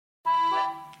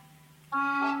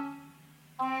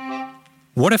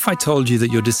What if I told you that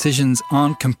your decisions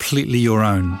aren't completely your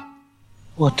own?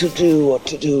 What to do, what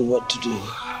to do, what to do.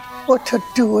 What to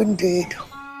do indeed.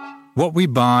 What we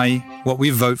buy, what we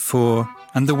vote for,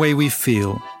 and the way we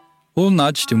feel, all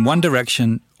nudged in one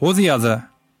direction or the other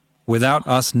without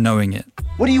us knowing it.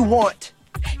 What do you want?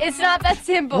 It's not that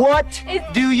simple. What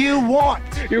do you want?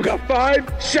 You got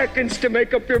 5 seconds to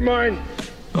make up your mind.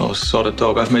 Oh, sod a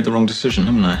dog. I've made the wrong decision,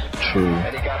 haven't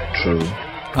I? True.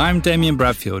 I'm Damien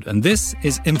Bradfield, and this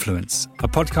is Influence, a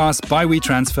podcast by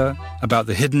WeTransfer about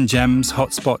the hidden gems,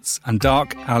 hotspots, and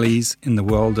dark alleys in the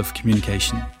world of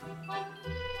communication.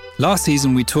 Last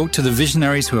season, we talked to the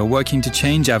visionaries who are working to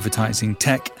change advertising,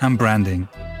 tech, and branding.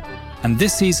 And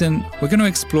this season, we're going to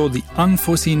explore the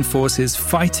unforeseen forces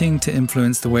fighting to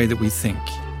influence the way that we think.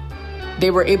 They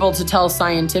were able to tell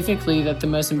scientifically that the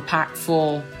most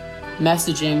impactful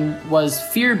messaging was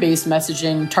fear-based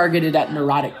messaging targeted at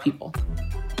neurotic people.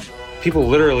 People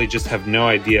literally just have no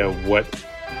idea what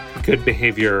good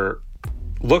behavior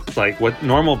looks like, what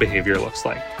normal behavior looks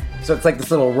like. So it's like this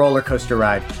little roller coaster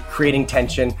ride, creating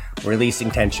tension,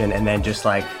 releasing tension, and then just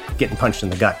like getting punched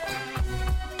in the gut.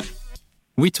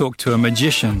 We talked to a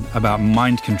magician about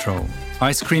mind control,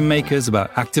 ice cream makers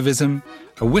about activism,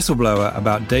 a whistleblower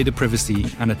about data privacy,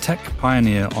 and a tech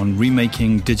pioneer on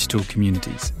remaking digital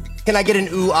communities. Can I get an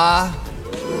ooh-ah?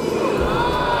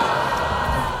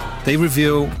 They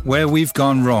reveal where we've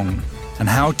gone wrong and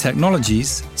how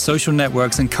technologies, social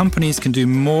networks, and companies can do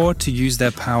more to use their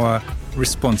power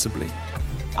responsibly.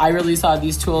 I really saw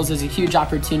these tools as a huge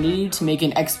opportunity to make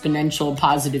an exponential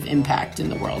positive impact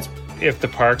in the world. If the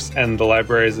parks and the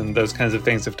libraries and those kinds of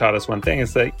things have taught us one thing,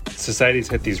 it's that societies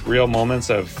hit these real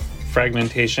moments of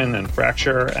fragmentation and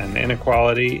fracture and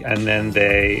inequality, and then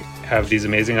they have these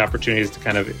amazing opportunities to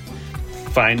kind of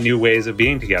find new ways of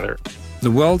being together. The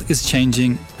world is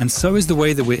changing, and so is the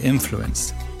way that we're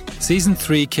influenced. Season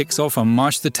 3 kicks off on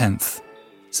March the 10th.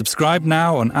 Subscribe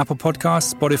now on Apple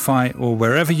Podcasts, Spotify, or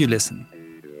wherever you listen.